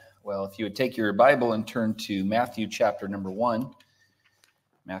Well, if you would take your Bible and turn to Matthew chapter number 1.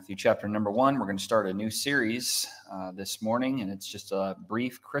 Matthew chapter number 1, we're going to start a new series this morning, and it's just a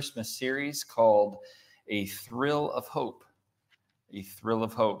brief Christmas series called A Thrill of Hope. A Thrill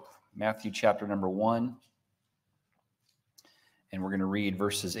of Hope. Matthew chapter number 1. And we're going to read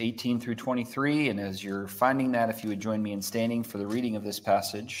verses 18 through 23. And as you're finding that, if you would join me in standing for the reading of this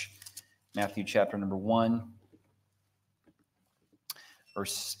passage, Matthew chapter number 1.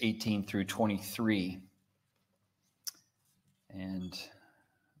 Verse 18 through 23. And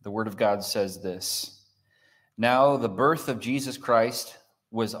the Word of God says this: Now the birth of Jesus Christ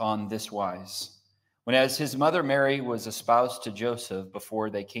was on this wise. When as his mother Mary was espoused to Joseph before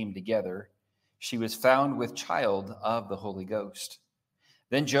they came together, she was found with child of the Holy Ghost.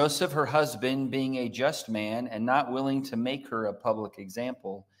 Then Joseph, her husband, being a just man and not willing to make her a public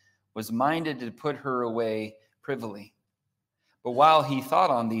example, was minded to put her away privily. But while he thought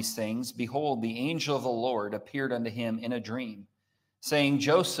on these things, behold, the angel of the Lord appeared unto him in a dream, saying,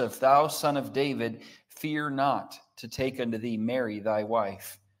 Joseph, thou son of David, fear not to take unto thee Mary thy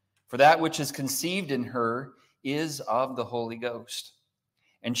wife, for that which is conceived in her is of the Holy Ghost.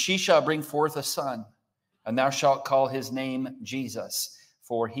 And she shall bring forth a son, and thou shalt call his name Jesus,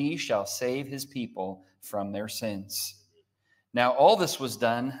 for he shall save his people from their sins. Now all this was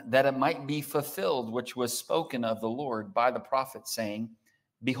done that it might be fulfilled, which was spoken of the Lord by the prophet, saying,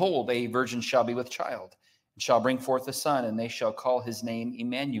 Behold, a virgin shall be with child, and shall bring forth a son, and they shall call his name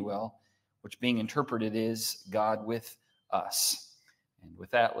Emmanuel, which being interpreted is God with us. And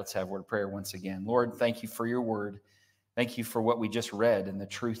with that, let's have a word of prayer once again. Lord, thank you for your word. Thank you for what we just read and the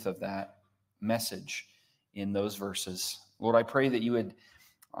truth of that message in those verses. Lord, I pray that you would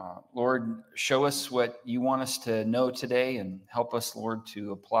Lord, show us what you want us to know today and help us, Lord,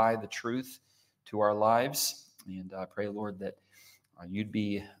 to apply the truth to our lives. And I pray, Lord, that you'd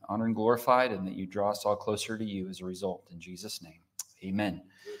be honored and glorified and that you draw us all closer to you as a result. In Jesus' name, amen.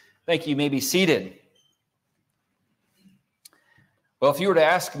 Thank you. You may be seated. Well, if you were to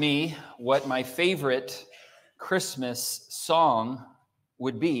ask me what my favorite Christmas song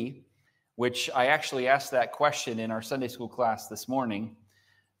would be, which I actually asked that question in our Sunday school class this morning,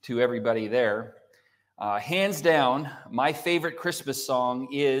 to everybody there. Hands down, my favorite Christmas song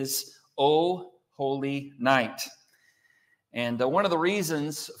is O Holy Night. And one of the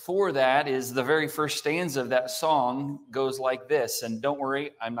reasons for that is the very first stanza of that song goes like this. And don't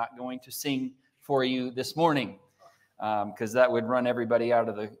worry, I'm not going to sing for you this morning because that would run everybody out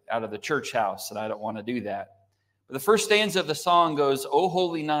of the church house, and I don't want to do that. But the first stanza of the song goes, O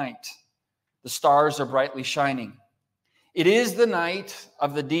holy night, the stars are brightly shining. It is the night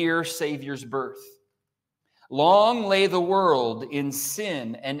of the dear Savior's birth. Long lay the world in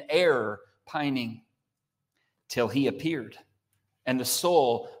sin and error pining, till he appeared, and the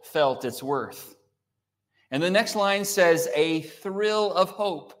soul felt its worth. And the next line says, a thrill of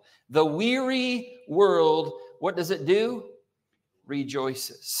hope. The weary world, what does it do?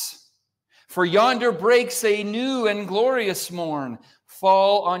 Rejoices. For yonder breaks a new and glorious morn.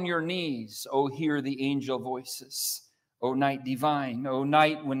 Fall on your knees, O hear the angel voices. O night divine, O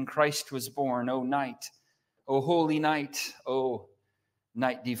night when Christ was born, O night, O holy night, O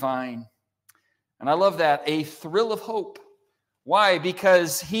night divine. And I love that, a thrill of hope. Why?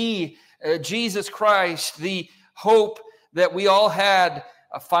 Because he, Jesus Christ, the hope that we all had,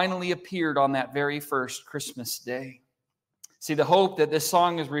 finally appeared on that very first Christmas day. See, the hope that this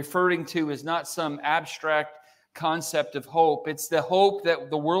song is referring to is not some abstract concept of hope. It's the hope that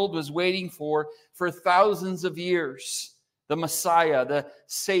the world was waiting for thousands of years. The Messiah, the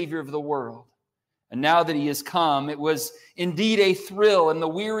Savior of the world. And now that he has come, it was indeed a thrill, and the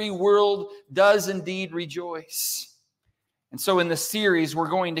weary world does indeed rejoice. And so in the series, we're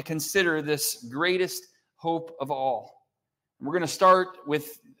going to consider this greatest hope of all. We're going to start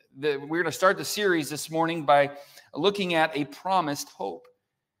the series this morning by looking at a promised hope.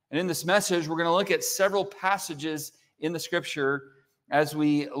 And in this message, we're going to look at several passages in the Scripture as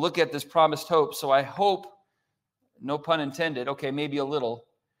we look at this promised hope. So I hope, no pun intended, okay, maybe a little,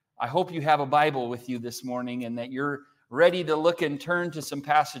 I hope you have a Bible with you this morning and that you're ready to look and turn to some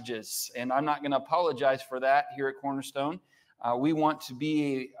passages. And I'm not going to apologize for that here at Cornerstone. We want to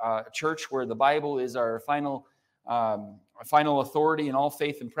be a church where the Bible is our final authority in all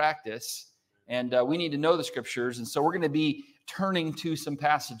faith and practice. And we need to know the Scriptures. And so we're going to be turning to some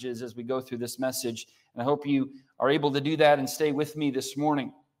passages as we go through this message. And I hope you are able to do that and stay with me this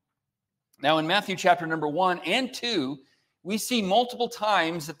morning. Now, in Matthew chapter number 1 and 2, we see multiple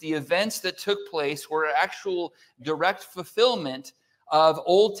times that the events that took place were actual direct fulfillment of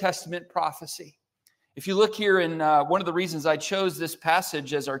Old Testament prophecy. If you look here in one of the reasons I chose this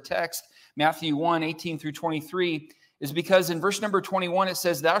passage as our text, Matthew 1, 18 through 23, is because in verse number 21, it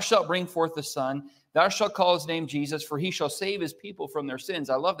says, "Thou shalt bring forth a son, thou shalt call his name Jesus, for he shall save his people from their sins."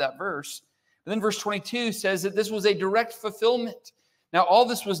 I love that verse. But then verse 22 says that this was a direct fulfillment. Now all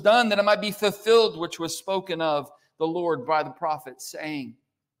this was done that it might be fulfilled, which was spoken of the Lord by the prophet, saying,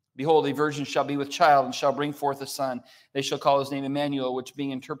 "Behold, a virgin shall be with child, and shall bring forth a son. They shall call his name Emmanuel," which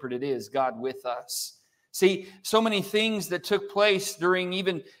being interpreted is God with us. See, so many things that took place during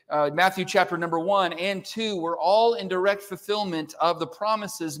even Matthew chapter number 1 and 2 were all in direct fulfillment of the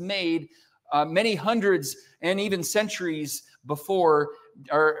promises made many hundreds and even centuries before,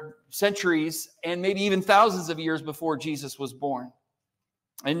 or centuries and maybe even thousands of years before Jesus was born.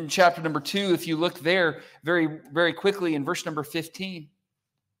 In chapter number 2, if you look there very, very quickly in verse number 15.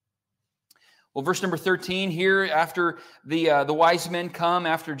 Well, verse number 13 here, after the wise men come,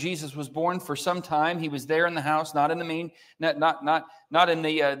 after Jesus was born for some time, he was there in the house, not in the main, not in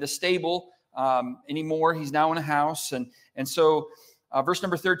the stable anymore. He's now in a house, and so verse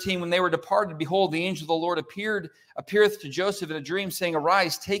number 13, when they were departed, behold, the angel of the Lord appeareth to Joseph in a dream, saying,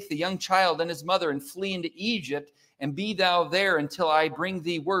 "Arise, take the young child and his mother, and flee into Egypt, and be thou there until I bring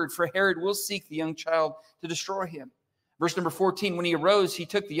thee word, for Herod will seek the young child to destroy him." Verse number 14, when he arose, he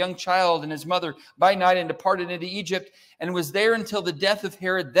took the young child and his mother by night and departed into Egypt, and was there until the death of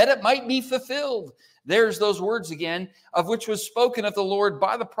Herod, that it might be fulfilled. There's those words again, of which was spoken of the Lord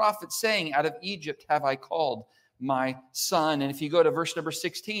by the prophet, saying, "Out of Egypt have I called my son." And if you go to verse number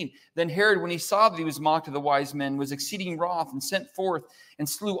 16, then Herod, when he saw that he was mocked of the wise men, was exceeding wroth, and sent forth and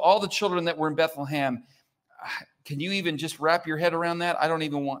slew all the children that were in Bethlehem. Can you even just wrap your head around that? I don't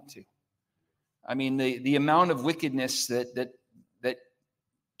even want to. I mean, the amount of wickedness that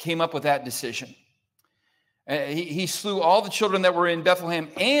came up with that decision. He slew all the children that were in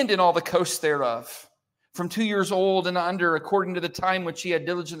Bethlehem and in all the coasts thereof, from 2 years old and under, according to the time which he had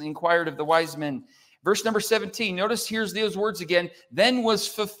diligently inquired of the wise men. Verse number 17, notice here's those words again. "Then was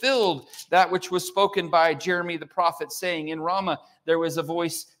fulfilled that which was spoken by Jeremy the prophet, saying, In Ramah there was a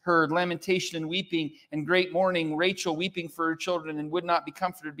voice heard, lamentation and weeping, and great mourning, Rachel weeping for her children, and would not be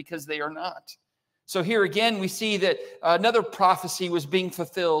comforted because they are not." So here again, we see that another prophecy was being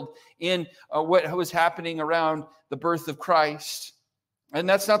fulfilled in what was happening around the birth of Christ. And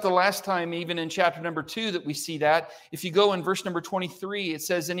that's not the last time, even in chapter number 2, that we see that. If you go in verse number 23, it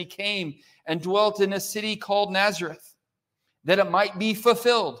says, "And he came and dwelt in a city called Nazareth, that it might be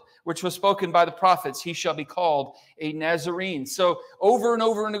fulfilled, which was spoken by the prophets, he shall be called a Nazarene." So over and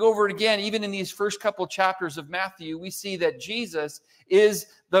over and over again, even in these first couple chapters of Matthew, we see that Jesus is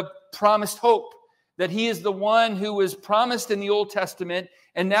the promised hope, that he is the one who was promised in the Old Testament,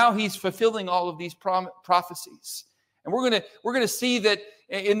 and now he's fulfilling all of these prophecies. And we're going to see that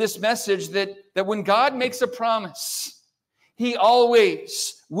in this message that when God makes a promise, he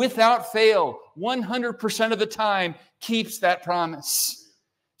always, without fail, 100% of the time, keeps that promise.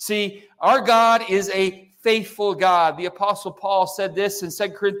 See, our God is a faithful God. The Apostle Paul said this in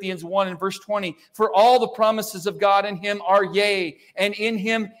 2 Corinthians 1 and verse 20, "For all the promises of God in him are yea, and in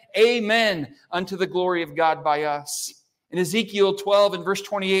him amen, unto the glory of God by us." In Ezekiel 12 and verse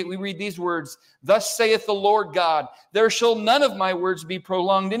 28, we read these words, "Thus saith the Lord God, there shall none of my words be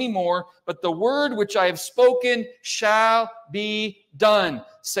prolonged any more, but the word which I have spoken shall be done,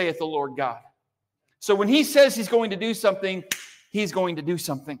 saith the Lord God." So when he says he's going to do something, he's going to do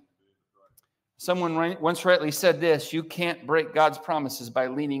something. Someone once rightly said this, you can't break God's promises by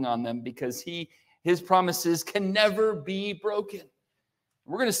leaning on them, because his promises can never be broken.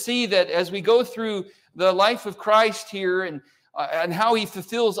 We're going to see that as we go through the life of Christ here and how he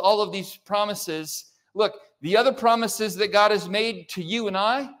fulfills all of these promises. Look, the other promises that God has made to you and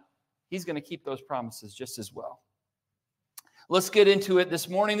I, he's going to keep those promises just as well. Let's get into it this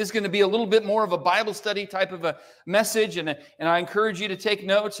morning. This is going to be a little bit more of a Bible study type of a message, and I encourage you to take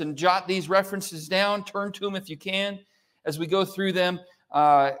notes and jot these references down. Turn to them if you can as we go through them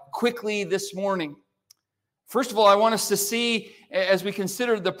quickly this morning. First of all, I want us to see, as we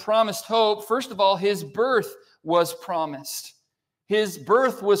consider the promised hope, first of all, his birth was promised. His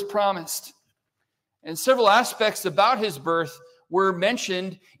birth was promised. And several aspects about his birth were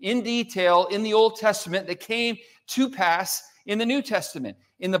mentioned in detail in the Old Testament that came to pass in the New Testament,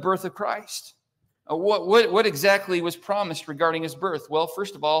 in the birth of Christ. What exactly was promised regarding his birth? Well,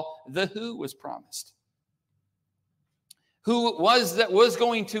 first of all, the who was promised. Who was that was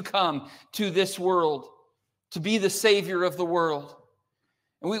going to come to this world to be the Savior of the world.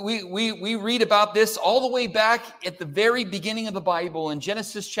 And we read about this all the way back at the very beginning of the Bible. In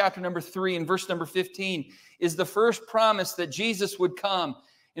Genesis chapter number 3 and verse number 15 is the first promise that Jesus would come.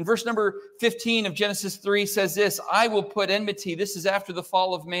 In verse number 15 of Genesis 3 says this, I will put enmity. This is after the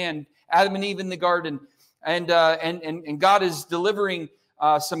fall of man, Adam and Eve in the garden. And God is delivering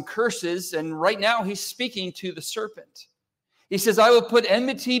some curses. And right now he's speaking to the serpent. He says, I will put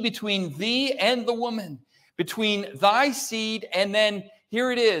enmity between thee and the woman, between thy seed, and then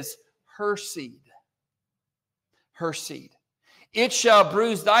here it is, her seed. Her seed. It shall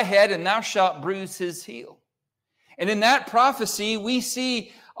bruise thy head, and thou shalt bruise his heel. And in that prophecy, we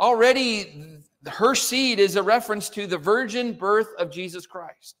see already her seed is a reference to the virgin birth of Jesus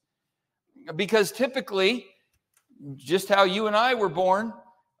Christ. Because typically, just how you and I were born,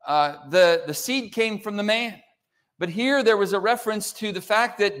 the seed came from the man. But here there was a reference to the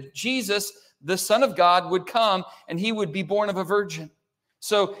fact that Jesus, the Son of God, would come and he would be born of a virgin.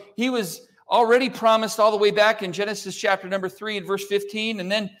 So he was already promised all the way back in Genesis chapter number 3 and verse 15.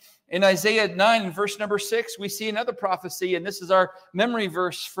 And then in Isaiah 9 and verse number 6, we see another prophecy. And this is our memory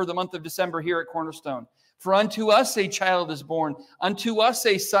verse for the month of December here at Cornerstone. For unto us a child is born, unto us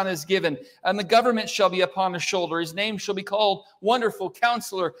a son is given, and the government shall be upon his shoulder. His name shall be called Wonderful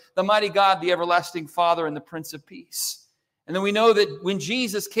Counselor, the Mighty God, the Everlasting Father, and the Prince of Peace. And then we know that when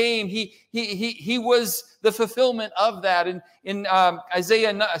Jesus came, he was the fulfillment of that. In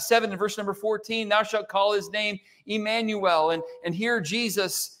Isaiah 7 and verse number 14, thou shalt call his name Emmanuel. And here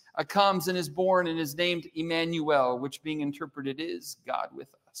Jesus comes and is born and is named Emmanuel, which being interpreted is God with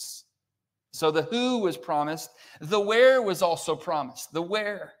us. So the who was promised. The where was also promised. The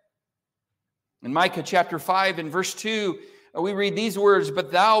where. In Micah chapter 5 and verse 2, we read these words,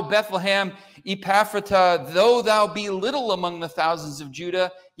 But thou, Bethlehem Ephrathah, though thou be little among the thousands of Judah,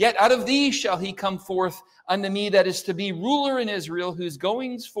 yet out of thee shall he come forth unto me that is to be ruler in Israel, whose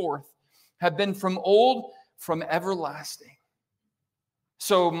goings forth have been from old, from everlasting.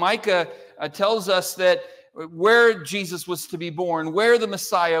 So Micah tells us that where Jesus was to be born, where the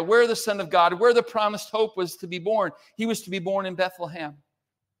Messiah, where the Son of God, where the promised hope was to be born, he was to be born in Bethlehem.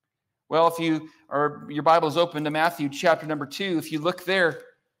 Well, if your Bible is open to Matthew chapter number 2, if you look there,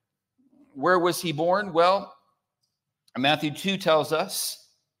 where was he born? Well, Matthew 2 tells us,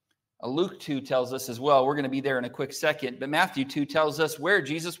 Luke 2 tells us as well. We're going to be there in a quick second, but Matthew 2 tells us where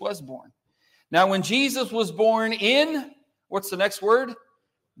Jesus was born. Now, when Jesus was born in, what's the next word?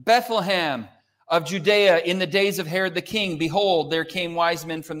 Bethlehem of Judea in the days of Herod the king, behold, there came wise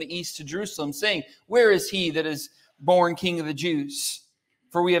men from the east to Jerusalem, saying, Where is he that is born King of the Jews?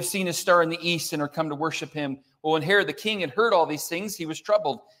 For we have seen his star in the east and are come to worship him. Well, when Herod the king had heard all these things, he was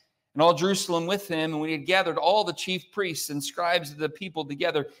troubled, and all Jerusalem with him. And when he had gathered all the chief priests and scribes of the people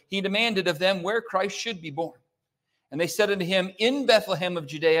together, he demanded of them where Christ should be born. And they said unto him, In Bethlehem of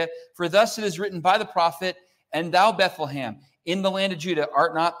Judea, for thus it is written by the prophet, And thou, Bethlehem, in the land of Judah,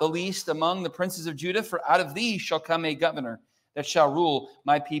 art not the least among the princes of Judah, for out of thee shall come a governor that shall rule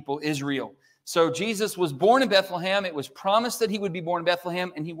my people Israel. So Jesus was born in Bethlehem. It was promised that he would be born in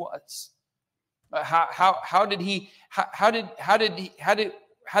Bethlehem, and he was. How did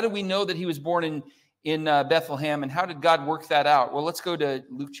we know that he was born in Bethlehem, and how did God work that out? Well, let's go to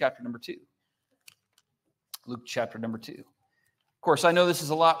Luke chapter number 2. Luke chapter number 2. Of course, I know this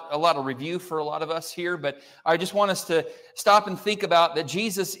is a lot of review for a lot of us here, but I just want us to stop and think about that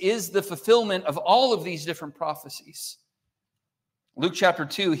Jesus is the fulfillment of all of these different prophecies. Luke chapter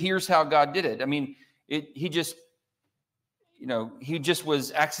 2, here's how God did it. I mean, he just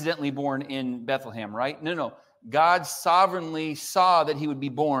was accidentally born in Bethlehem, right? No. God sovereignly saw that he would be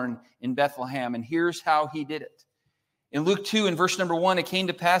born in Bethlehem, and here's how he did it. In Luke 2, in verse number 1, it came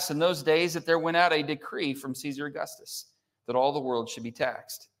to pass in those days that there went out a decree from Caesar Augustus that all the world should be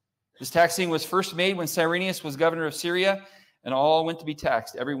taxed. This taxing was first made when Cyrenius was governor of Syria, and all went to be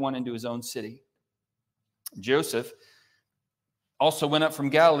taxed, everyone into his own city. Joseph also went up from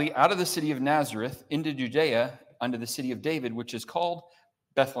Galilee out of the city of Nazareth into Judea unto the city of David, which is called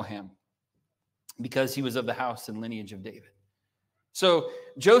Bethlehem, because he was of the house and lineage of David. So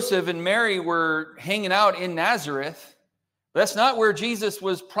Joseph and Mary were hanging out in Nazareth. That's not where Jesus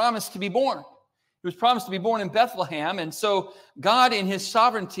was promised to be born. He was promised to be born in Bethlehem. And so God in his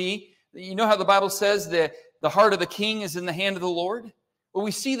sovereignty, you know how the Bible says that the heart of the king is in the hand of the Lord? Well,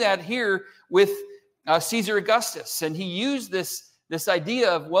 we see that here with Caesar Augustus. And he used this idea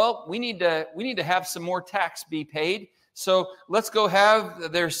of, well, we need to have some more tax be paid. So let's go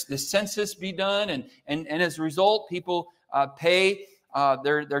have the census be done. And as a result, people pay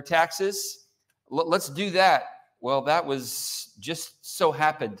their taxes. Let's do that. Well, that was just so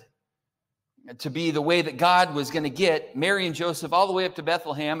happened to be the way that God was going to get Mary and Joseph all the way up to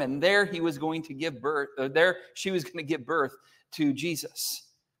Bethlehem, and there he was going to give birth, there she was going to give birth to Jesus.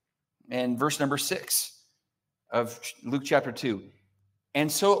 And verse number 6 of Luke chapter 2.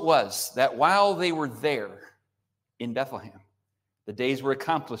 And so it was that while they were there in Bethlehem, the days were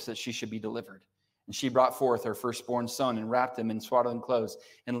accomplished that she should be delivered. And she brought forth her firstborn son and wrapped him in swaddling clothes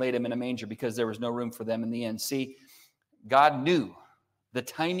and laid him in a manger because there was no room for them in the inn. See, God knew the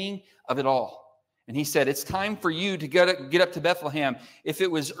timing of it all. And he said, it's time for you to get up to Bethlehem. If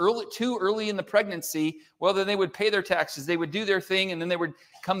it was too early in the pregnancy, well, then they would pay their taxes. They would do their thing, and then they would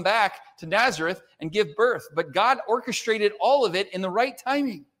come back to Nazareth and give birth. But God orchestrated all of it in the right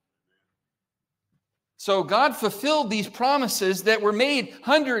timing. So God fulfilled these promises that were made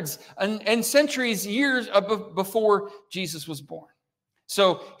hundreds and centuries, years before Jesus was born.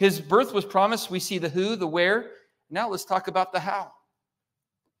 So his birth was promised. We see the who, the where. Now let's talk about the how.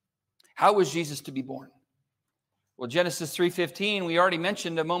 How was Jesus to be born? Well, Genesis 3:15, we already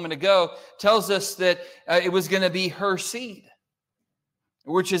mentioned a moment ago, tells us that it was going to be her seed,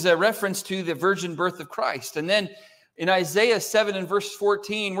 which is a reference to the virgin birth of Christ. And then in Isaiah 7 and verse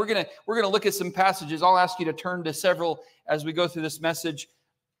 14, we're going to look at some passages. I'll ask you to turn to several as we go through this message.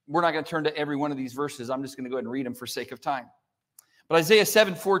 We're not going to turn to every one of these verses. I'm just going to go ahead and read them for sake of time. But Isaiah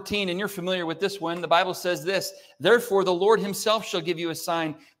 7:14, and you're familiar with this one, the Bible says this, therefore the Lord himself shall give you a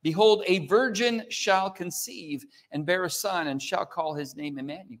sign. Behold, a virgin shall conceive and bear a son and shall call his name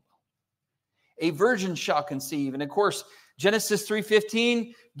Emmanuel. A virgin shall conceive. And of course, Genesis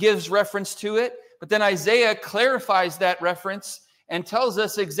 3:15 gives reference to it. But then Isaiah clarifies that reference and tells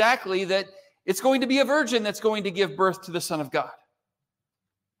us exactly that it's going to be a virgin that's going to give birth to the Son of God.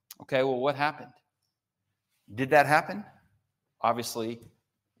 Okay, well, what happened? Did that happen? Obviously,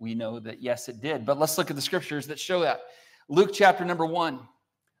 we know that yes, it did. But let's look at the scriptures that show that. Luke chapter number 1.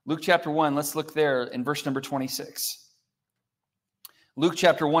 Luke chapter 1, let's look there in verse number 26. Luke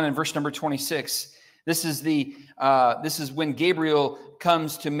chapter 1 and verse number 26. This is when Gabriel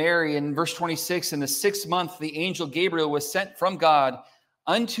comes to Mary in verse 26. In the 6th month, the angel Gabriel was sent from God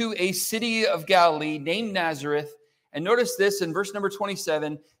unto a city of Galilee named Nazareth. And notice this in verse number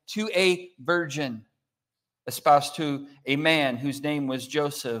 27, to a virgin espoused to a man whose name was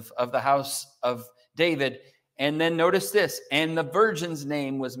Joseph of the house of David. And then notice this, and the virgin's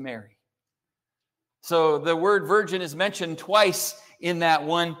name was Mary. So the word virgin is mentioned twice in that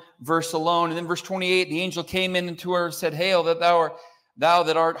one verse alone. And then verse 28, the angel came in to her and said, hail, that thou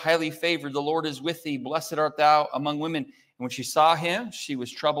that art highly favored, the Lord is with thee. Blessed art thou among women. And when she saw him, she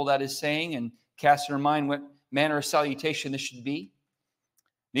was troubled at his saying and cast in her mind what manner of salutation this should be.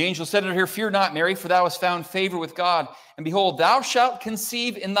 The angel said unto her, fear not, Mary, for thou hast found favor with God. And behold, thou shalt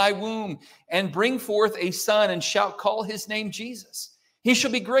conceive in thy womb and bring forth a son and shalt call his name Jesus. He shall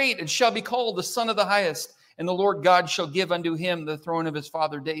be great and shall be called the Son of the Highest. And the Lord God shall give unto him the throne of his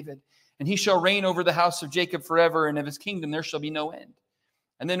father David. And he shall reign over the house of Jacob forever, and of his kingdom there shall be no end.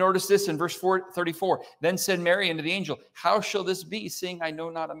 And then notice this in verse 34. Then said Mary unto the angel, how shall this be, seeing I know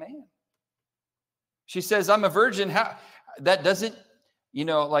not a man? She says, I'm a virgin. How? That doesn't,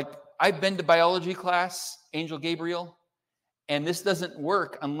 like I've been to biology class, Angel Gabriel, and this doesn't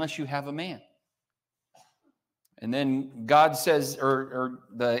work unless you have a man. And then God says, or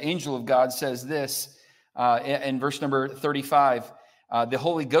the angel of God says this in verse number 35, the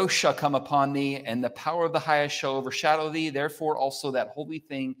Holy Ghost shall come upon thee, and the power of the highest shall overshadow thee. Therefore also that holy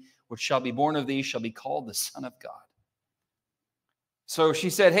thing which shall be born of thee shall be called the Son of God. So she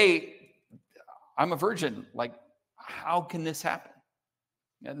said, hey, I'm a virgin. Like, how can this happen?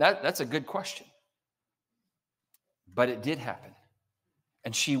 That's a good question. But it did happen.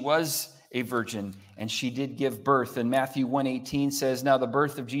 And she was a virgin, and she did give birth. And Matthew 1:18 says, now the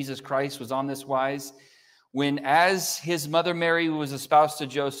birth of Jesus Christ was on this wise, when as his mother Mary was espoused to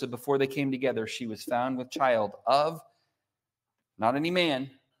Joseph, before they came together, she was found with child of, not any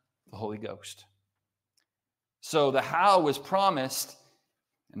man, the Holy Ghost. So the how was promised,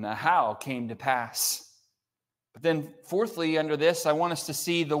 and the how came to pass. But then fourthly, under this, I want us to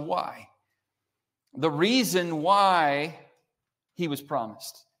see the why. The reason why he was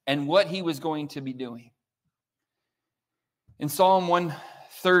promised and what he was going to be doing. In Psalm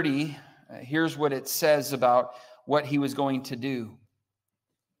 130, here's what it says about what he was going to do.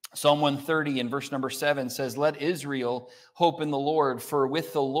 Psalm 130 in verse number 7 says, let Israel hope in the Lord, for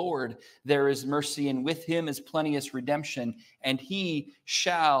with the Lord there is mercy, and with him is plenteous redemption, and he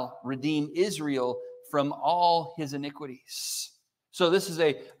shall redeem Israel from all his iniquities. So this is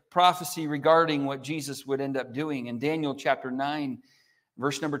a prophecy regarding what Jesus would end up doing. In Daniel chapter 9,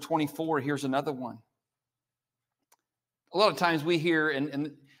 verse number 24, here's another one. A lot of times we hear,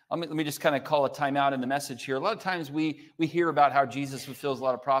 and let me just kind of call a timeout in the message here. A lot of times we hear about how Jesus fulfills a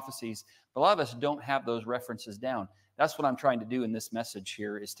lot of prophecies, but a lot of us don't have those references down. That's what I'm trying to do in this message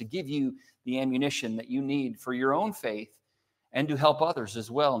here, is to give you the ammunition that you need for your own faith and to help others as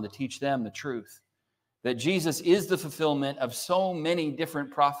well and to teach them the truth. That Jesus is the fulfillment of so many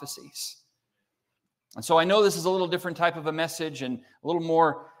different prophecies. And so I know this is a little different type of a message and a little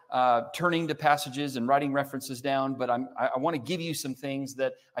more turning to passages and writing references down, but I want to give you some things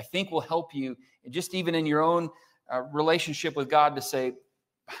that I think will help you, just even in your own relationship with God, to say,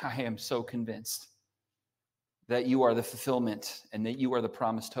 I am so convinced that you are the fulfillment and that you are the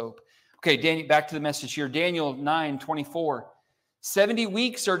promised hope. Okay, Daniel, back to the message here. Daniel 9:24. 70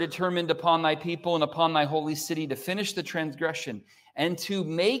 weeks are determined upon thy people and upon thy holy city to finish the transgression and to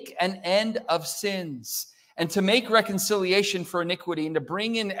make an end of sins and to make reconciliation for iniquity and to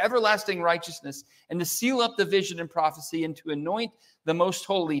bring in everlasting righteousness and to seal up the vision and prophecy and to anoint the most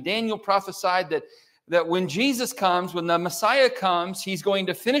holy. Daniel prophesied that when Jesus comes, when the Messiah comes, he's going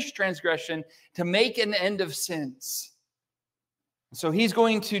to finish transgression to make an end of sins. So he's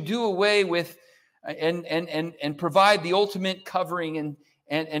going to do away with and provide the ultimate covering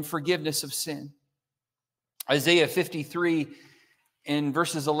and forgiveness of sin. Isaiah 53 in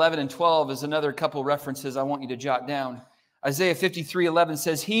verses 11 and 12 is another couple references I want you to jot down. Isaiah 53:11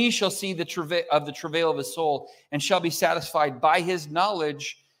 says, he shall see the travail of his soul and shall be satisfied. By his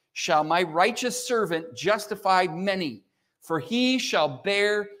knowledge shall my righteous servant justify many, for he shall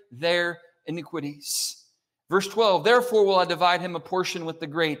bear their iniquities. Verse 12, therefore will I divide him a portion with the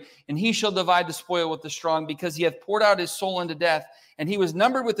great, and he shall divide the spoil with the strong, because he hath poured out his soul unto death, and he was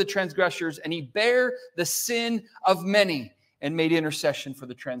numbered with the transgressors, and he bare the sin of many, and made intercession for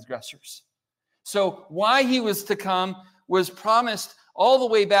the transgressors. So why he was to come was promised all the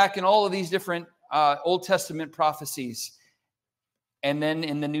way back in all of these different Old Testament prophecies. And then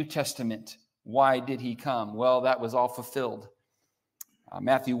in the New Testament, why did he come? Well, that was all fulfilled.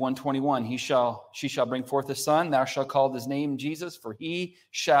 Matthew 1:21, she shall bring forth a son, thou shalt call his name Jesus, for he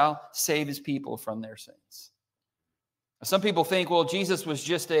shall save his people from their sins. Some people think, well, Jesus was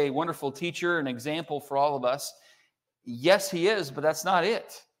just a wonderful teacher, an example for all of us. Yes, he is, but that's not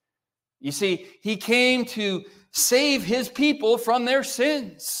it. You see, he came to save his people from their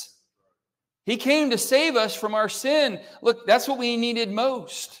sins. He came to save us from our sin. Look, that's what we needed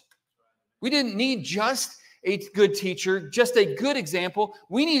most. We didn't need just a good teacher, just a good example.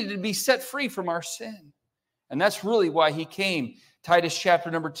 We needed to be set free from our sin. And that's really why he came. Titus chapter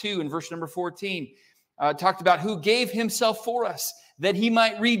number 2 and verse number 14 talked about who gave himself for us, that he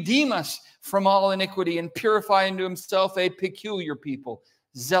might redeem us from all iniquity and purify unto himself a peculiar people,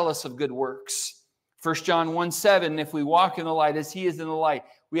 zealous of good works. 1 John 1:7, if we walk in the light as he is in the light,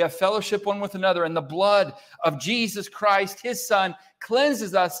 we have fellowship one with another, and the blood of Jesus Christ, his son,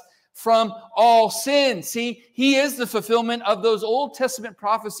 cleanses us from all sin. See, he is the fulfillment of those Old Testament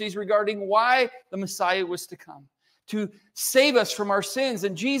prophecies regarding why the Messiah was to come, to save us from our sins.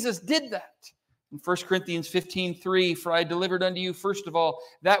 And Jesus did that. In 1 Corinthians 15:3, for I delivered unto you, first of all,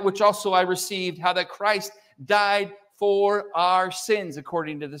 that which also I received, how that Christ died for our sins,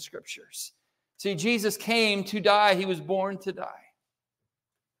 according to the Scriptures. See, Jesus came to die. He was born to die.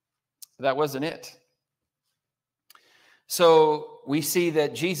 But that wasn't it. So we see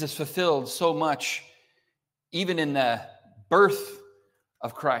that Jesus fulfilled so much, even in the birth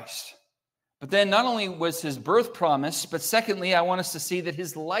of Christ. But then not only was his birth promised, but secondly, I want us to see that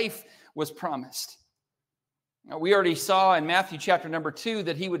his life was promised. Now, we already saw in Matthew chapter number 2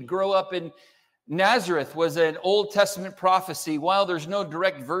 that he would grow up in Nazareth, was an Old Testament prophecy. While there's no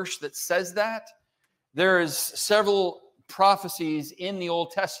direct verse that says that, there is several prophecies in the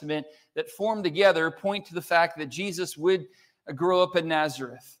Old Testament that form together point to the fact that Jesus would grow up in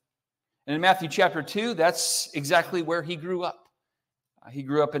Nazareth. And in Matthew chapter 2, that's exactly where he grew up. He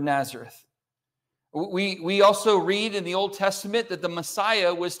grew up in Nazareth. We also read in the Old Testament that the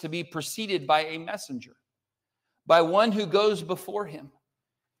Messiah was to be preceded by a messenger, by one who goes before him.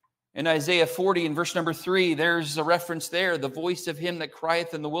 In Isaiah 40 and verse number 3, there's a reference there, the voice of him that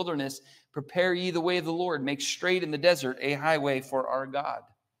crieth in the wilderness, prepare ye the way of the Lord, make straight in the desert a highway for our God.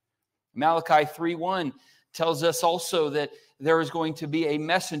 Malachi 3:1 tells us also that there is going to be a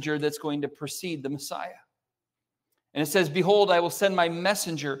messenger that's going to precede the Messiah. And it says, behold, I will send my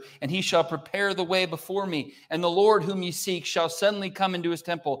messenger, and he shall prepare the way before me. And the Lord whom ye seek shall suddenly come into his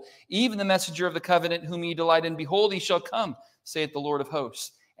temple, even the messenger of the covenant whom ye delight in. Behold, he shall come, saith the Lord of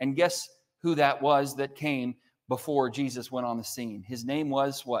hosts. And guess who that was that came before Jesus went on the scene? His name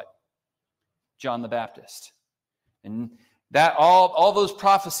was what? John the Baptist. And that all those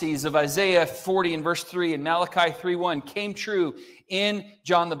prophecies of Isaiah 40 and verse 3 and Malachi 3:1 came true in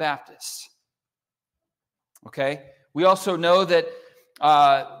John the Baptist. Okay? We also know that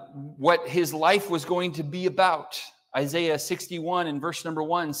what his life was going to be about. Isaiah 61 and verse number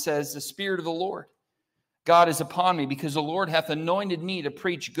 1 says, the Spirit of the Lord. God is upon me, because the Lord hath anointed me to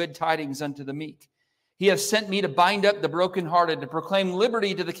preach good tidings unto the meek. He hath sent me to bind up the brokenhearted, to proclaim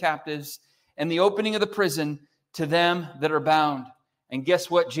liberty to the captives, and the opening of the prison to them that are bound. And guess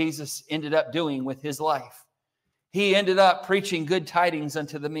what Jesus ended up doing with his life? He ended up preaching good tidings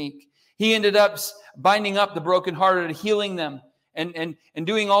unto the meek. He ended up binding up the brokenhearted, healing them, and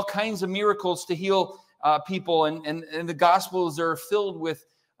doing all kinds of miracles to heal people. And the Gospels are filled with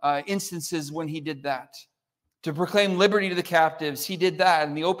instances when he did that. To proclaim liberty to the captives, he did that.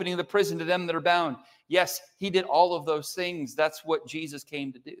 And the opening of the prison to them that are bound. Yes, he did all of those things. That's what Jesus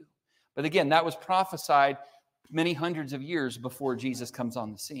came to do. But again, that was prophesied many hundreds of years before Jesus comes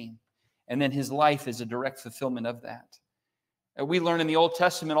on the scene. And then his life is a direct fulfillment of that. And we learn in the Old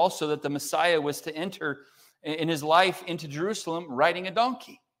Testament also that the Messiah was to enter in his life into Jerusalem riding a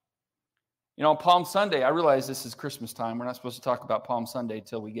donkey. You know, Palm Sunday, I realize this is Christmas time. We're not supposed to talk about Palm Sunday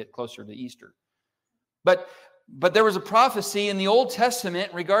till we get closer to Easter. But there was a prophecy in the Old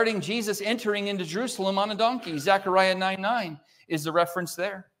Testament regarding Jesus entering into Jerusalem on a donkey. Zechariah 9:9 is the reference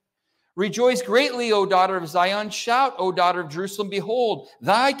there. Rejoice greatly, O daughter of Zion. Shout, O daughter of Jerusalem. Behold,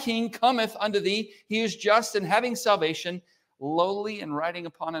 thy king cometh unto thee. He is just and having salvation, lowly and riding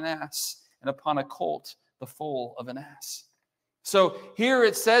upon an ass, and upon a colt, the foal of an ass. So here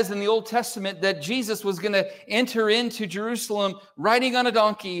it says in the Old Testament that Jesus was going to enter into Jerusalem riding on a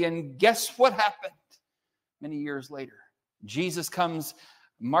donkey. And guess what happened? Many years later, Jesus comes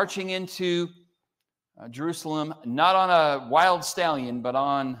marching into Jerusalem, not on a wild stallion, but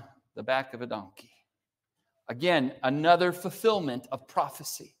on the back of a donkey. Again, another fulfillment of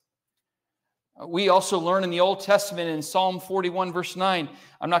prophecy. We also learn in the Old Testament in Psalm 41, verse 9,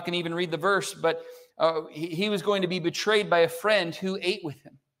 I'm not going to even read the verse, but he was going to be betrayed by a friend who ate with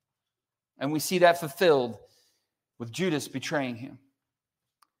him. And we see that fulfilled with Judas betraying him.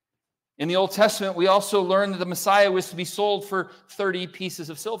 In the Old Testament, we also learn that the Messiah was to be sold for 30 pieces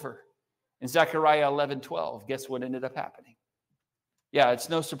of silver. In Zechariah 11:12, guess what ended up happening? Yeah, it's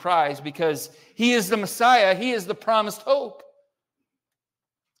no surprise, because he is the Messiah. He is the promised hope.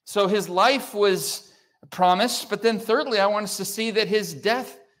 So his life was promised, but then thirdly, I want us to see that his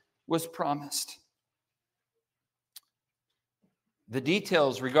death was promised. The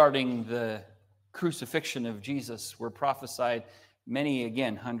details regarding the crucifixion of Jesus were prophesied many,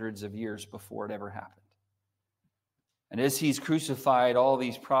 again, hundreds of years before it ever happened. And as he's crucified, all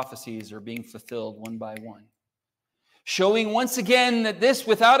these prophecies are being fulfilled one by one, showing once again that this,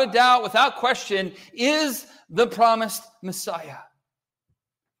 without a doubt, without question, is the promised Messiah.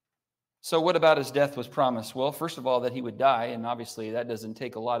 So what about his death was promised? Well, first of all, that he would die, and obviously that doesn't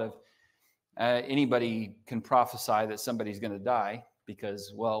take a lot of, anybody can prophesy that somebody's going to die,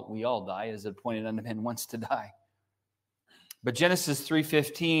 because, well, we all die, as appointed unto men once to die. But Genesis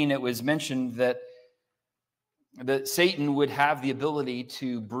 3:15, it was mentioned that Satan would have the ability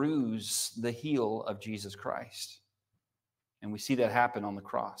to bruise the heel of Jesus Christ. And we see that happen on the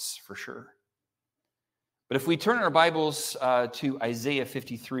cross for sure. But if we turn our Bibles to Isaiah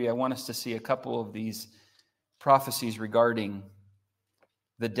 53, I want us to see a couple of these prophecies regarding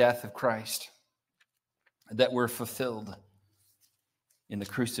the death of Christ that were fulfilled in the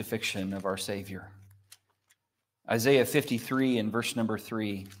crucifixion of our Savior. Isaiah 53 and verse number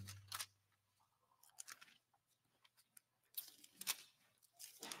 3.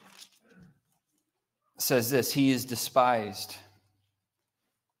 Says this: He is despised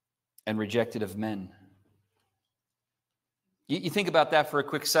and rejected of men. You think about that for a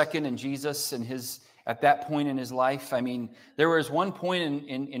quick second, and Jesus and his, at that point in his life, I mean, there was one point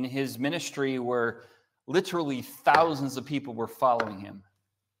in his ministry where literally thousands of people were following him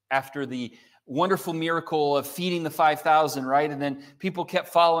after the wonderful miracle of feeding the 5,000, right? And then people kept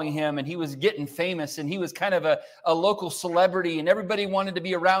following him, and he was getting famous, and he was kind of a local celebrity, and everybody wanted to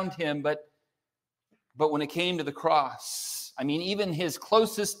be around him. But when it came to the cross, I mean, even his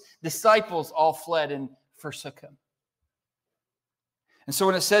closest disciples all fled and forsook him. And so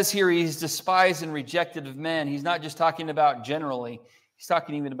when it says here, he's despised and rejected of men, he's not just talking about generally, he's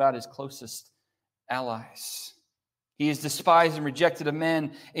talking even about his closest allies. He is despised and rejected of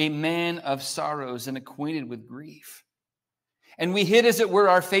men, a man of sorrows and acquainted with grief. And we hid, as it were,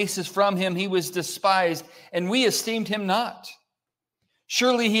 our faces from him. He was despised, and we esteemed him not.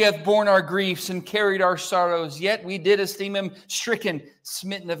 Surely he hath borne our griefs and carried our sorrows, yet we did esteem him stricken,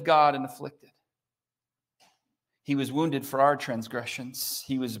 smitten of God, and afflicted. He was wounded for our transgressions.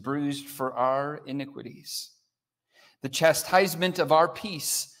 He was bruised for our iniquities. The chastisement of our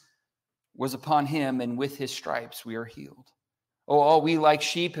peace was upon him, and with his stripes we are healed. Oh, all we like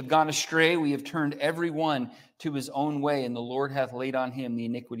sheep have gone astray. We have turned every one to his own way, and the Lord hath laid on him the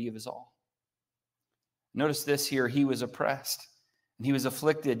iniquity of us all. Notice this here, he was oppressed, and he was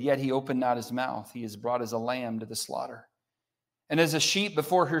afflicted, yet he opened not his mouth. He is brought as a lamb to the slaughter. And as a sheep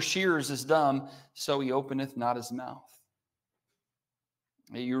before her shearers is dumb, so he openeth not his mouth.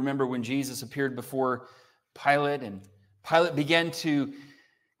 You remember when Jesus appeared before Pilate, and Pilate began to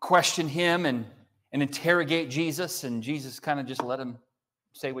question him and interrogate Jesus, and Jesus kind of just let him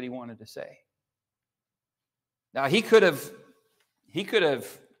say what he wanted to say. Now, he could have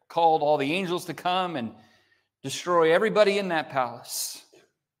called all the angels to come and destroy everybody in that palace.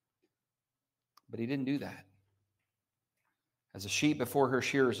 But he didn't do that. As a sheep before her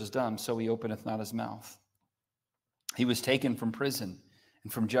shearers is dumb, so he openeth not his mouth. He was taken from prison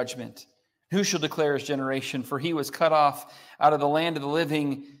and from judgment. Who shall declare his generation? For he was cut off out of the land of the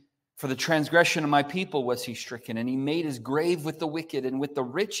living. For the transgression of my people was he stricken, and he made his grave with the wicked and with the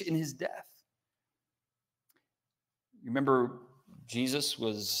rich in his death. You remember Jesus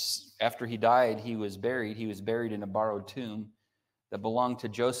was, after he died, he was buried. He was buried in a borrowed tomb that belonged to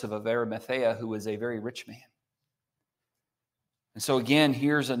Joseph of Arimathea, who was a very rich man. And so again,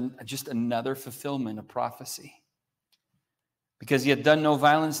 here's just another fulfillment of prophecy. Because he had done no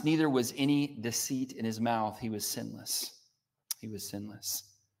violence, neither was any deceit in his mouth. He was sinless. He was sinless.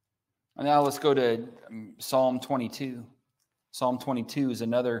 And now let's go to Psalm 22. Psalm 22 is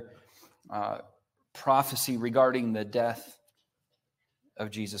another prophecy regarding the death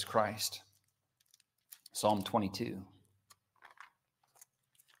of Jesus Christ. Psalm 22.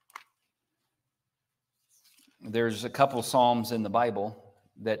 There's a couple psalms in the Bible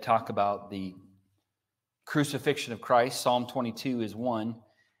that talk about the crucifixion of Christ. Psalm 22 is one,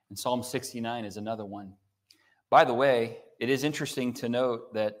 and Psalm 69 is another one. By the way, it is interesting to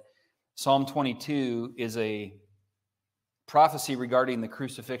note that Psalm 22 is a prophecy regarding the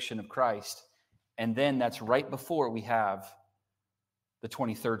crucifixion of Christ, and then that's right before we have the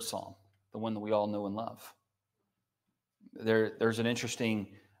 23rd Psalm, the one that we all know and love. There's an interesting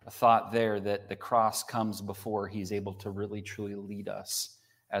thought there that the cross comes before he's able to really, truly lead us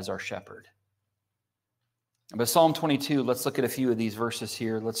as our shepherd. But Psalm 22, let's look at a few of these verses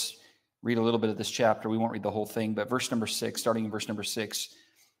here. Let's read a little bit of this chapter. We won't read the whole thing, but verse number 6, starting in verse number 6.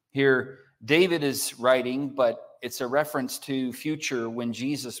 Here, David is writing, but it's a reference to future when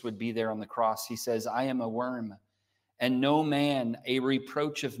Jesus would be there on the cross. He says, I am a worm, and no man, a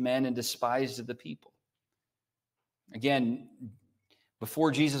reproach of men, and despised of the people. Again,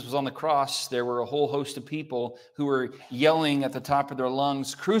 before Jesus was on the cross, there were a whole host of people who were yelling at the top of their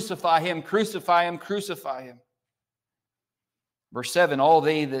lungs, crucify him, crucify him, crucify him. Verse 7, all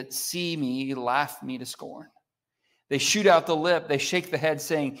they that see me laugh me to scorn. They shoot out the lip, they shake the head,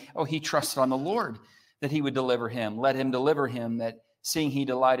 saying, oh, he trusted on the Lord that he would deliver him. Let him deliver him, that seeing he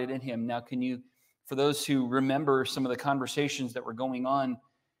delighted in him. Now, can you, for those who remember some of the conversations that were going on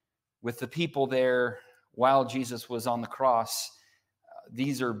with the people there while Jesus was on the cross,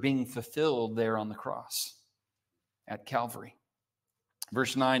 these are being fulfilled there on the cross at Calvary.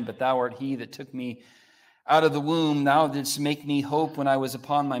 Verse 9, but thou art he that took me out of the womb. Thou didst make me hope when I was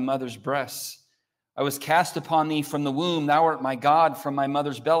upon my mother's breasts. I was cast upon thee from the womb. Thou art my God from my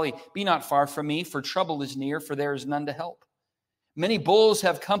mother's belly. Be not far from me, for trouble is near, for there is none to help. Many bulls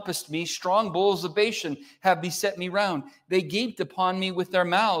have compassed me. Strong bulls of Bashan have beset me round. They gaped upon me with their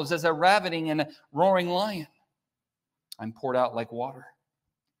mouths as a ravening and a roaring lion. I'm poured out like water.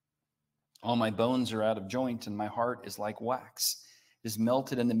 All my bones are out of joint, and my heart is like wax. It is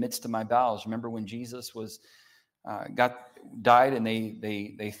melted in the midst of my bowels. Remember when Jesus was died, and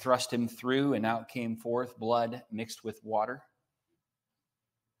they thrust him through, and out came forth blood mixed with water.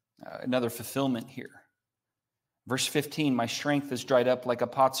 Another fulfillment here. Verse 15, my strength is dried up like a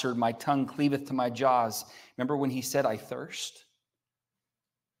potsherd. My tongue cleaveth to my jaws. Remember when he said, I thirst?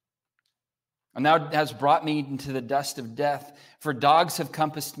 And thou hast brought me into the dust of death, for dogs have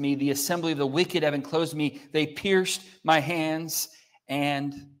compassed me. The assembly of the wicked have enclosed me. They pierced my hands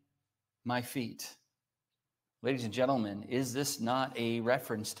and my feet. Ladies and gentlemen, is this not a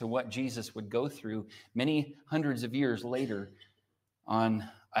reference to what Jesus would go through many hundreds of years later on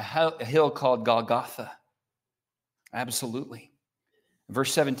a hill called Golgotha? Absolutely.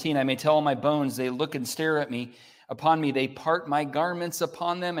 Verse 17, I may tell all my bones, they look and stare at me. Upon me, they part my garments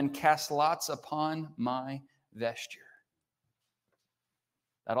upon them and cast lots upon my vesture.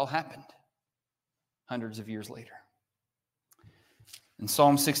 That all happened hundreds of years later. In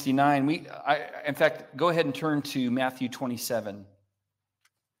Psalm 69, in fact, go ahead and turn to Matthew 27.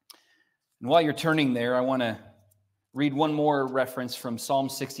 And while you're turning there, I want to read one more reference from Psalm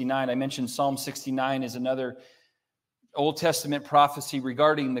 69. I mentioned Psalm 69 is another Old Testament prophecy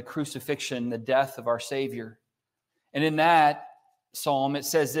regarding the crucifixion, the death of our Savior. And in that, psalm, it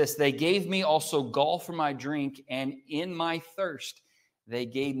says this: they gave me also gall for my drink, and in my thirst they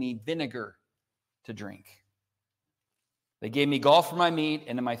gave me vinegar to drink. They gave me gall for my meat,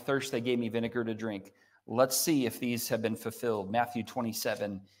 and in my thirst they gave me vinegar to drink. Let's see if these have been fulfilled. Matthew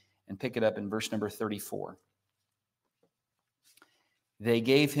 27, and pick it up in verse number 34. They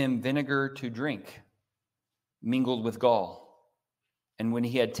gave him vinegar to drink, mingled with gall, and when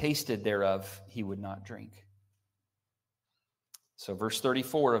he had tasted thereof, he would not drink. So verse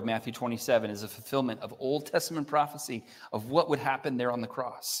 34 of Matthew 27 is a fulfillment of Old Testament prophecy of what would happen there on the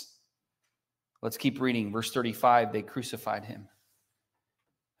cross. Let's keep reading. Verse 35, they crucified him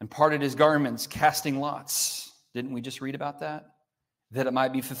and parted his garments, casting lots. Didn't we just read about that? That it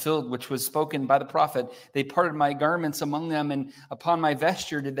might be fulfilled, which was spoken by the prophet. They parted my garments among them, and upon my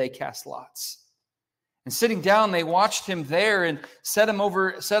vesture did they cast lots. And sitting down, they watched him there and set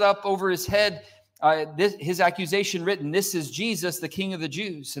up over his head his accusation written, "This is Jesus, the King of the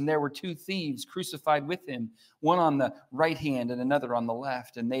Jews." And there were two thieves crucified with him, one on the right hand and another on the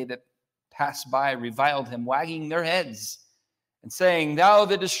left. And they that passed by reviled him, wagging their heads and saying, "Thou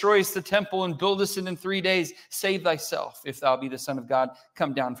that destroyest the temple and buildest it in 3 days, save thyself. If thou be the Son of God,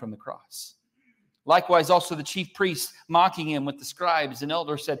 come down from the cross." Likewise also the chief priests, mocking him with the scribes and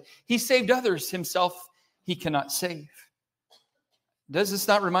elders, said, "He saved others, himself he cannot save." Does this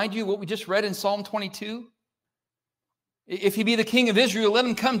not remind you what we just read in Psalm 22? If he be the King of Israel, let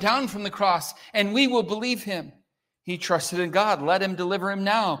him come down from the cross, and we will believe him. He trusted in God. Let him deliver him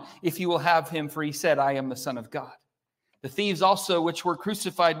now, if he will have him, for he said, "I am the Son of God." The thieves also, which were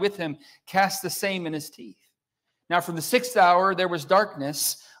crucified with him, cast the same in his teeth. Now from the 6th hour there was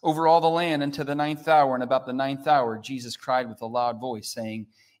darkness over all the land unto the 9th hour. And about the 9th hour Jesus cried with a loud voice, saying,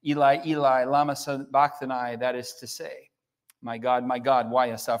 "Eli, Eli, lama sabachthani," that is to say, my God, why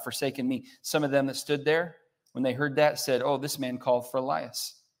hast thou forsaken me?" Some of them that stood there, when they heard that, said, "Oh, this man called for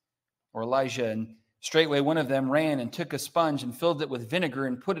Elias," or Elijah. And straightway one of them ran and took a sponge and filled it with vinegar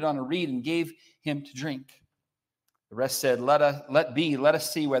and put it on a reed and gave him to drink. The rest said, let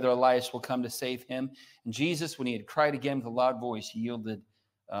us see whether Elias will come to save him." And Jesus, when he had cried again with a loud voice, yielded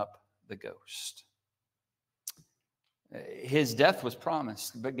up the ghost. His death was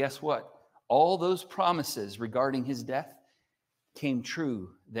promised, but guess what? All those promises regarding his death came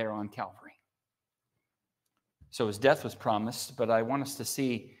true there on Calvary. So his death was promised, but I want us to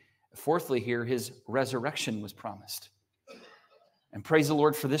see, fourthly here, his resurrection was promised. And praise the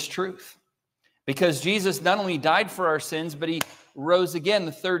Lord for this truth. Because Jesus not only died for our sins, but he rose again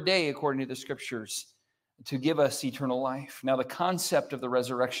the 3rd day, according to the scriptures, to give us eternal life. Now, the concept of the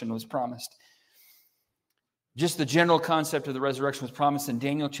resurrection was promised. Just the general concept of the resurrection was promised in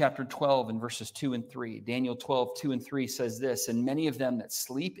Daniel chapter 12 and verses 2 and 3. Daniel 12, 2 and 3 says this, "And many of them that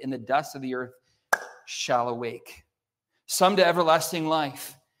sleep in the dust of the earth shall awake, some to everlasting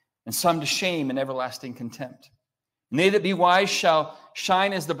life, and some to shame and everlasting contempt. And they that be wise shall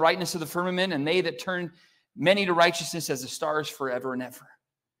shine as the brightness of the firmament, and they that turn many to righteousness as the stars forever and ever."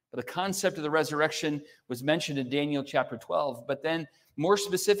 But the concept of the resurrection was mentioned in Daniel chapter 12. But then, more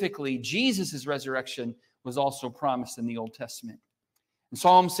specifically, Jesus' resurrection was also promised in the Old Testament. In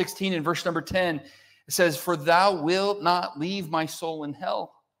Psalm 16 and verse number 10, it says, "For thou wilt not leave my soul in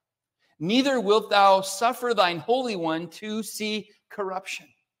hell, neither wilt thou suffer thine Holy One to see corruption."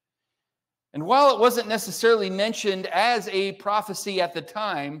 And while it wasn't necessarily mentioned as a prophecy at the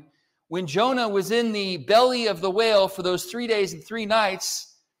time, when Jonah was in the belly of the whale for those 3 days and 3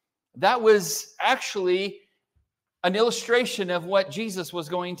 nights, that was actually an illustration of what Jesus was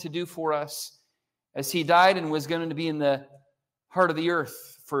going to do for us as he died and was going to be in the heart of the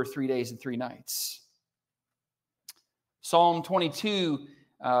earth for 3 days and 3 nights. Psalm 22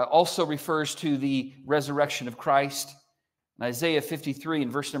 also refers to the resurrection of Christ. And Isaiah 53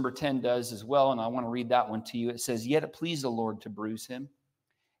 and verse number 10 does as well, and I want to read that one to you. It says, "Yet it pleased the Lord to bruise him.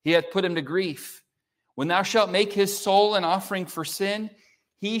 He hath put him to grief. When thou shalt make his soul an offering for sin,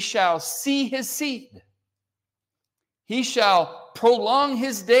 he shall see his seed. He shall prolong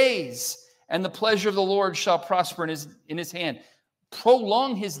his days, and the pleasure of the Lord shall prosper in his hand."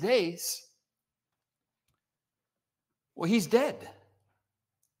 Prolong his days? Well, he's dead.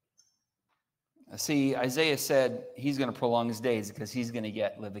 See, Isaiah said he's going to prolong his days because he's going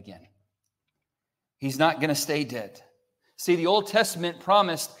to live again. He's not going to stay dead. See, the Old Testament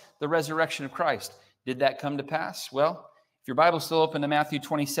promised the resurrection of Christ. Did that come to pass? Well, if your Bible's still open to Matthew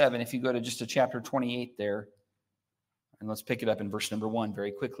 27, if you go to just to chapter 28 there, and let's pick it up in verse number 1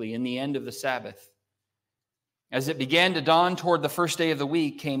 very quickly. "In the end of the Sabbath, as it began to dawn toward the first day of the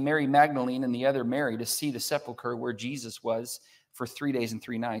week, came Mary Magdalene and the other Mary to see the sepulchre where Jesus was for 3 days and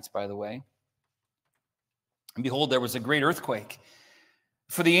 3 nights, by the way. And behold, there was a great earthquake,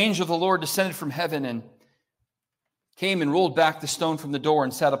 For the angel of the Lord descended from heaven and came and rolled back the stone from the door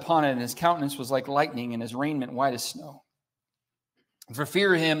and sat upon it, and his countenance was like lightning, and his raiment white as snow. And for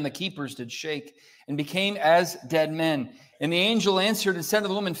fear of him, the keepers did shake and became as dead men. And the angel answered and said to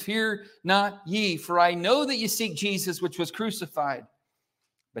the woman, Fear not ye, for I know that ye seek Jesus, which was crucified.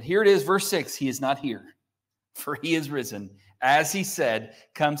 But here it is, verse 6, he is not here, for he is risen. As he said,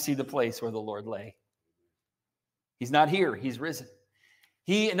 come see the place where the Lord lay. He's not here, he's risen.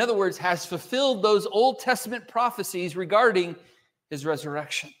 He, in other words, has fulfilled those Old Testament prophecies regarding his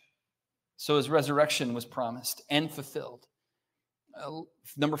resurrection. So his resurrection was promised and fulfilled.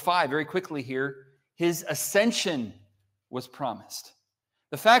 Number 5, very quickly here, his ascension was promised.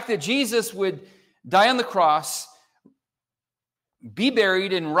 The fact that Jesus would die on the cross, be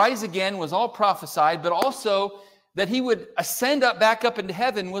buried, and rise again was all prophesied, but also that he would ascend back up into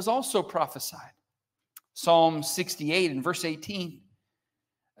heaven was also prophesied. Psalm 68 and verse 18.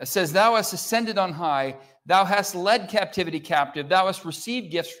 It says, Thou hast ascended on high, thou hast led captivity captive, thou hast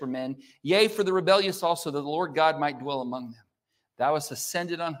received gifts from men, yea, for the rebellious also, that the Lord God might dwell among them. Thou hast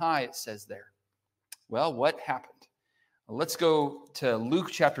ascended on high, it says there. Well, what happened? Well, let's go to Luke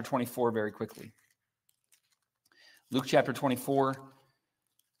chapter 24 very quickly. Luke chapter 24.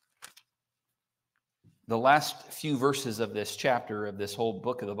 The last few verses of this chapter, of this whole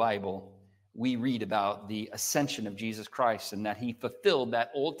book of the Bible, we read about the ascension of Jesus Christ and that he fulfilled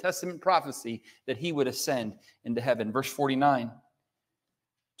that Old Testament prophecy that he would ascend into heaven. Verse 49,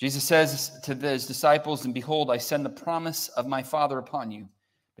 Jesus says to his disciples, And behold, I send the promise of my Father upon you.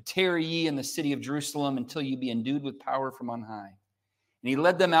 But tarry ye in the city of Jerusalem until you be endued with power from on high. And he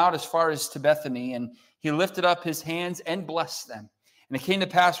led them out as far as to Bethany, and he lifted up his hands and blessed them. And it came to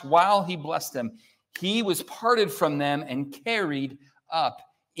pass, while he blessed them, he was parted from them and carried up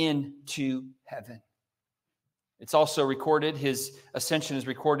into heaven. It's also recorded, his ascension is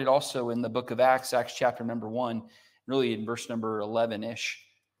recorded also in the book of Acts, Acts chapter number 1, really in verse number 11-ish.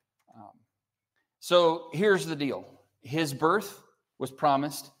 So here's the deal. His birth was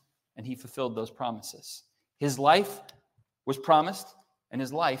promised, and he fulfilled those promises. His life was promised, and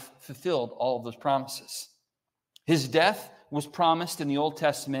his life fulfilled all of those promises. His death was promised in the Old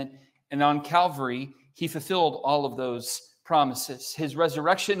Testament, and on Calvary, he fulfilled all of those promises. His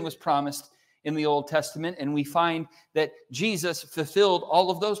resurrection was promised in the Old Testament, and we find that Jesus fulfilled all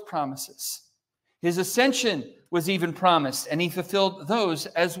of those promises. His ascension was even promised, and he fulfilled those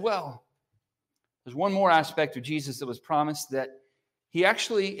as well. There's one more aspect of Jesus that was promised that he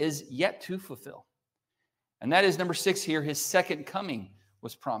actually is yet to fulfill. And that is number 6 here, his second coming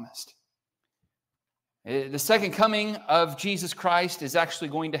was promised. The second coming of Jesus Christ is actually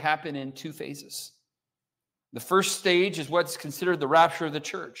going to happen in 2 phases. The first stage is what's considered the rapture of the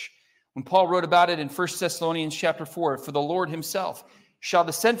church. When Paul wrote about it in 1 Thessalonians chapter 4, For the Lord himself shall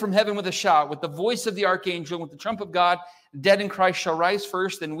descend from heaven with a shout, with the voice of the archangel, with the trump of God, the dead in Christ shall rise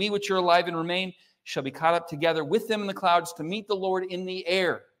first, and we which are alive and remain shall be caught up together with them in the clouds to meet the Lord in the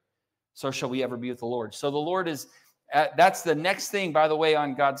air. So shall we ever be with the Lord. So the Lord is, that's the next thing, by the way,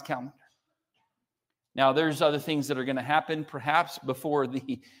 on God's calendar. Now, there's other things that are going to happen, perhaps, before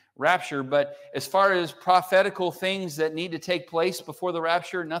the rapture, but as far as prophetical things that need to take place before the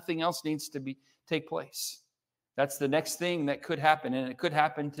rapture, nothing else needs to take place. That's the next thing that could happen, and it could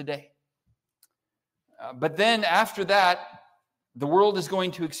happen today. But then after that, the world is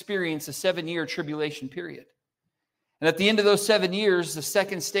going to experience a 7-year tribulation period. And at the end of those 7 years, the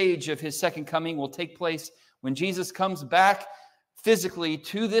second stage of his second coming will take place when Jesus comes back physically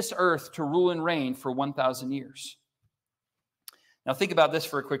to this earth to rule and reign for 1,000 years. Now think about this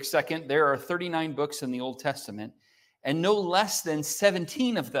for a quick second. There are 39 books in the Old Testament, and no less than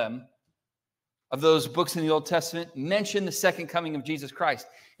 17 of them, of those books in the Old Testament, mention the second coming of Jesus Christ.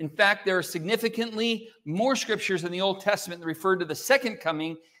 In fact, there are significantly more scriptures in the Old Testament that refer to the second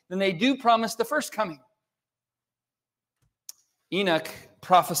coming than they do promise the first coming. Enoch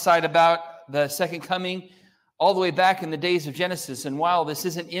prophesied about the second coming all the way back in the days of Genesis. And while this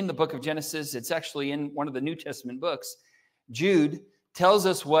isn't in the book of Genesis, it's actually in one of the New Testament books. Jude tells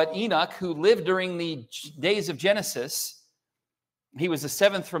us what Enoch, who lived during the days of Genesis, he was the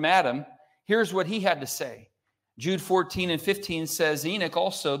 7th from Adam. Here's what he had to say. Jude 14 and 15 says, Enoch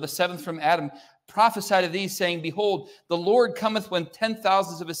also, the 7th from Adam, prophesied of these, saying, Behold, the Lord cometh with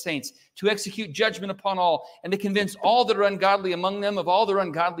 10,000s of his saints to execute judgment upon all, and to convince all that are ungodly among them of all their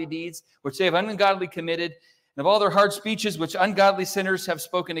ungodly deeds, which they have ungodly committed, and of all their hard speeches, which ungodly sinners have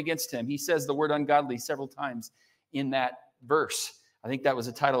spoken against him. He says the word ungodly several times in that verse. I think that was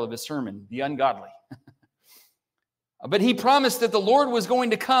the title of his sermon, The Ungodly. But he promised that the Lord was going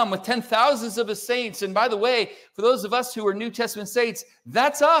to come with 10,000s of his saints. And by the way, for those of us who are New Testament saints,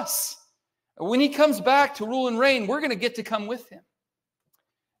 that's us. When he comes back to rule and reign, we're going to get to come with him.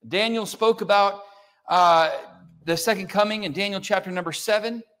 Daniel spoke about the second coming in Daniel chapter number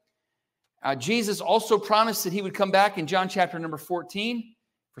 7. Jesus also promised that he would come back in John chapter number 14.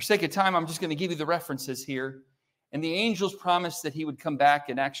 For sake of time, I'm just going to give you the references here. And the angels promised that he would come back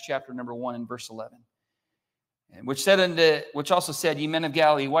in Acts chapter number 1 and verse 11. And which also said, ye men of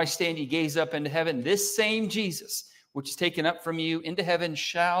Galilee, why stand ye gaze up into heaven? This same Jesus, which is taken up from you into heaven,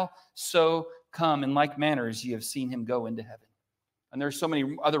 shall so come in like manner as ye have seen him go into heaven. And there's so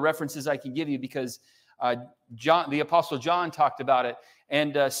many other references I can give you because the Apostle John talked about it,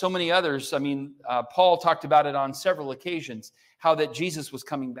 and so many others. I mean, Paul talked about it on several occasions, how that Jesus was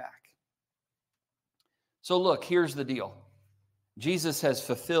coming back. So look, here's the deal. Jesus has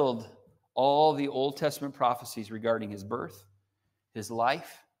fulfilled all the Old Testament prophecies regarding his birth, his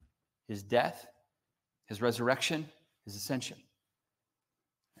life, his death, his resurrection, his ascension.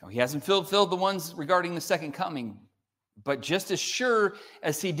 Now, he hasn't fulfilled the ones regarding the second coming, but just as sure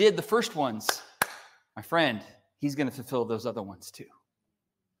as he did the first ones, my friend, he's going to fulfill those other ones too.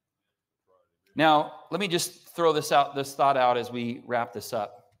 Now, let me just throw this thought out as we wrap this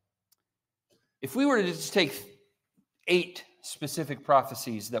up. If we were to just take 8 specific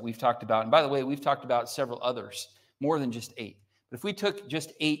prophecies that we've talked about, and by the way, we've talked about several others, more than just 8. But if we took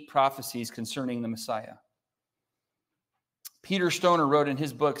just 8 prophecies concerning the Messiah, Peter Stoner wrote in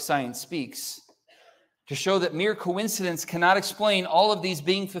his book, Science Speaks, to show that mere coincidence cannot explain all of these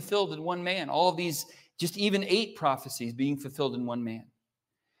being fulfilled in one man, all of these, just even 8 prophecies being fulfilled in one man.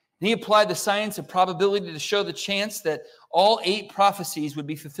 And he applied the science of probability to show the chance that all 8 prophecies would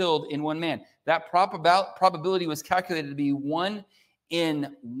be fulfilled in one man. That probability was calculated to be 1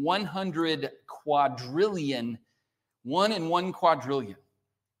 in 100 quadrillion. 1 in 1 quadrillion.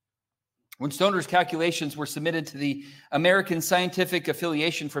 When Stoner's calculations were submitted to the American Scientific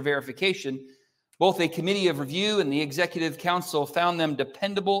Affiliation for verification, both a committee of review and the executive council found them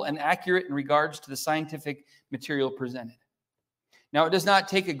dependable and accurate in regards to the scientific material presented. Now, it does not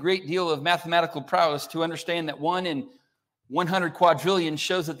take a great deal of mathematical prowess to understand that 1 in 100 quadrillion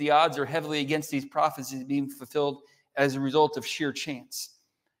shows that the odds are heavily against these prophecies being fulfilled as a result of sheer chance.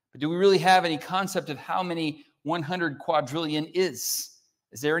 But do we really have any concept of how many 100 quadrillion is?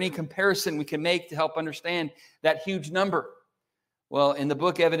 Is there any comparison we can make to help understand that huge number? Well, in the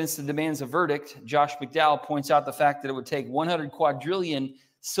book Evidence That Demands a Verdict, Josh McDowell points out the fact that it would take 100 quadrillion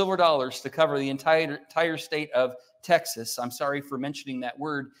silver dollars to cover the entire state of Texas. I'm sorry for mentioning that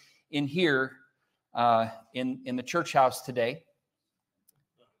word in here in the church house today.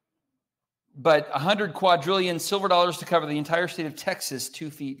 But 100 quadrillion silver dollars to cover the entire state of Texas, 2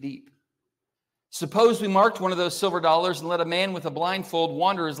 feet deep. Suppose we marked one of those silver dollars and let a man with a blindfold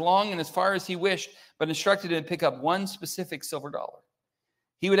wander as long and as far as he wished, but instructed him to pick up one specific silver dollar.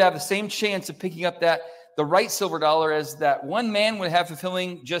 He would have the same chance of picking up the right silver dollar as that one man would have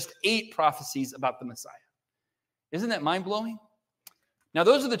fulfilling just 8 prophecies about the Messiah. Isn't that mind-blowing? Now,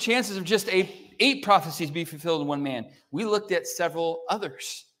 those are the chances of just 8 prophecies being fulfilled in one man. We looked at several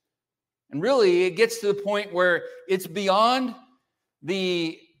others. And really, it gets to the point where it's beyond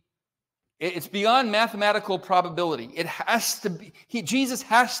mathematical probability. It has to be, Jesus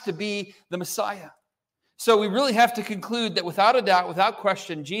has to be the Messiah. So we really have to conclude that without a doubt, without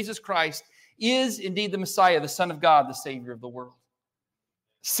question, Jesus Christ is indeed the Messiah, the Son of God, the Savior of the world.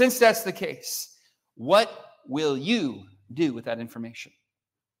 Since that's the case, what will you do with that information?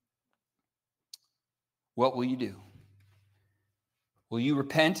 What will you do? Will you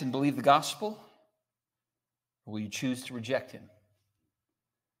repent and believe the gospel? Or will you choose to reject him?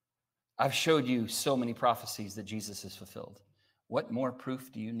 I've showed you so many prophecies that Jesus has fulfilled. What more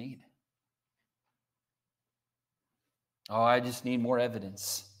proof do you need? Oh, I just need more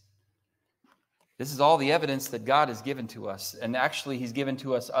evidence. This is all the evidence that God has given to us. And actually, he's given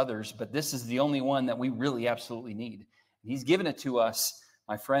to us others, but this is the only one that we really absolutely need. He's given it to us,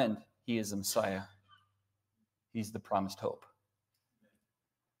 my friend. He is the Messiah. He's the promised hope.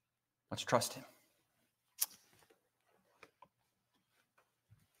 Let's trust him.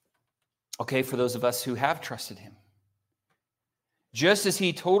 Okay, for those of us who have trusted him, just as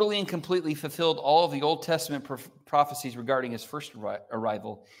he totally and completely fulfilled all of the Old Testament prophecies regarding his first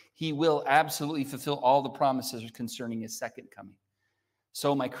arrival, he will absolutely fulfill all the promises concerning his second coming.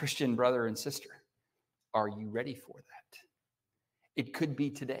 So, my Christian brother and sister, are you ready for that? It could be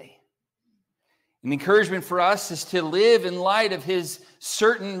today. And the encouragement for us is to live in light of his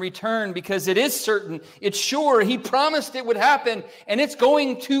certain return, because it is certain, it's sure, he promised it would happen, and it's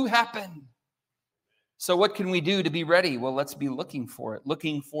going to happen. So what can we do to be ready? Well, let's be looking for it.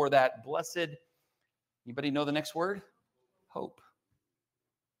 Looking for that blessed, anybody know the next word? Hope.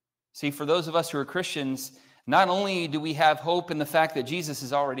 See, for those of us who are Christians, not only do we have hope in the fact that Jesus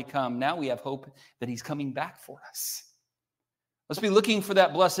has already come, now we have hope that he's coming back for us. Let's be looking for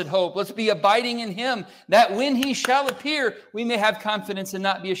that blessed hope. Let's be abiding in him, that when he shall appear, we may have confidence and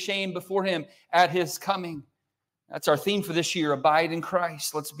not be ashamed before him at his coming. That's our theme for this year, abide in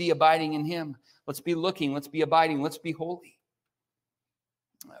Christ. Let's be abiding in him. Let's be looking. Let's be abiding. Let's be holy.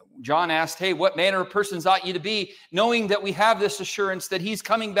 John asked, hey, what manner of persons ought you to be, knowing that we have this assurance that he's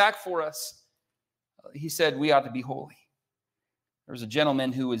coming back for us? He said, we ought to be holy. There was a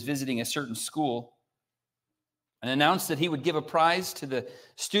gentleman who was visiting a certain school and announced that he would give a prize to the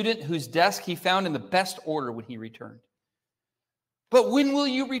student whose desk he found in the best order when he returned. But when will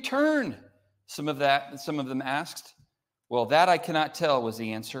you return? Some of them asked. Well, that I cannot tell, was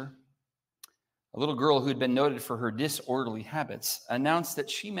the answer. A little girl who had been noted for her disorderly habits announced that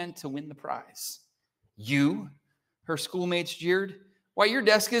she meant to win the prize. You? Her schoolmates jeered. Why, your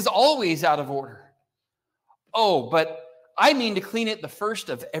desk is always out of order. Oh, but I mean to clean it the first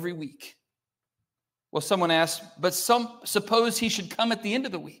of every week. Well, someone asked, but suppose he should come at the end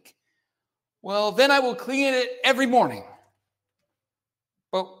of the week. Well, then I will clean it every morning.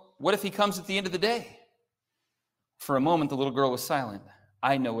 But what if he comes at the end of the day? For a moment, the little girl was silent.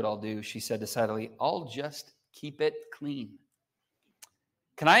 I know what I'll do, she said decidedly. I'll just keep it clean.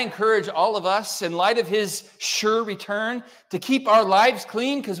 Can I encourage all of us, in light of his sure return, to keep our lives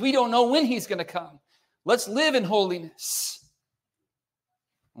clean? Because we don't know when he's going to come. Let's live in holiness.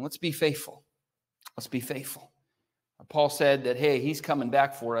 And let's be faithful. Let's be faithful. Paul said that, hey, he's coming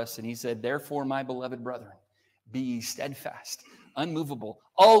back for us. And he said, therefore, my beloved brethren, be ye steadfast, unmovable,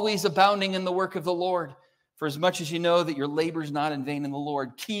 always abounding in the work of the Lord. For as much as you know that your labor is not in vain in the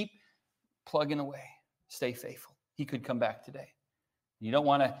Lord, keep plugging away. Stay faithful. He could come back today. You don't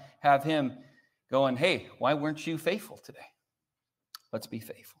want to have him going, hey, why weren't you faithful today? Let's be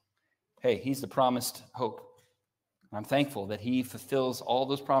faithful. Hey, he's the promised hope. I'm thankful that he fulfills all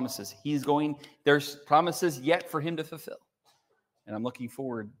those promises. There's promises yet for him to fulfill. And I'm looking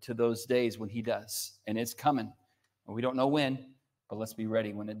forward to those days when he does. And it's coming. We don't know when, but let's be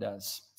ready when it does.